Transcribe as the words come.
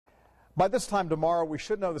By this time tomorrow, we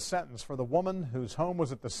should know the sentence for the woman whose home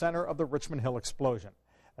was at the center of the Richmond Hill explosion.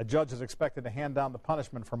 A judge is expected to hand down the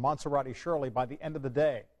punishment for Monserrate Shirley by the end of the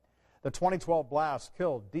day. The 2012 blast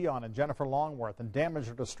killed Dion and Jennifer Longworth and damaged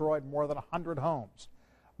or destroyed more than 100 homes.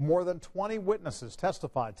 More than 20 witnesses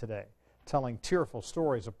testified today, telling tearful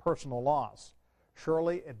stories of personal loss.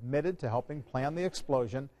 Shirley admitted to helping plan the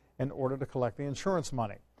explosion in order to collect the insurance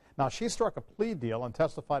money. Now, she struck a plea deal and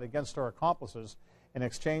testified against her accomplices in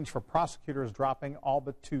exchange for prosecutors dropping all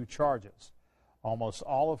but 2 charges. Almost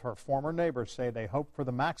all of her former neighbors say they hope for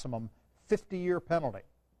the maximum 50-year penalty.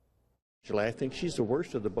 I think she's the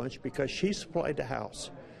worst of the bunch because she supplied the house.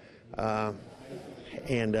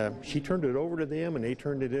 She turned it over to them and they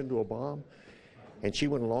turned it into a bomb. And she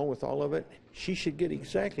went along with all of it. She should get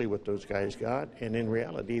exactly what those guys got, and in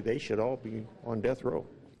reality, they should all be on death row.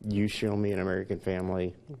 You show me an American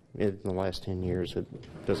family in the last 10 years that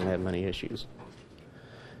doesn't have many issues.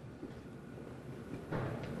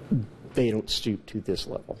 They don't stoop to this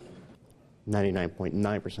level.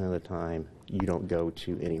 99.9% of the time, you don't go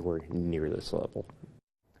to anywhere near this level.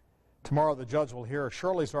 Tomorrow, the judge will hear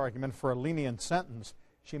Shirley's argument for a lenient sentence.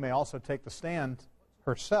 She may also take the stand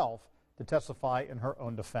herself to testify in her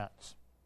own defense.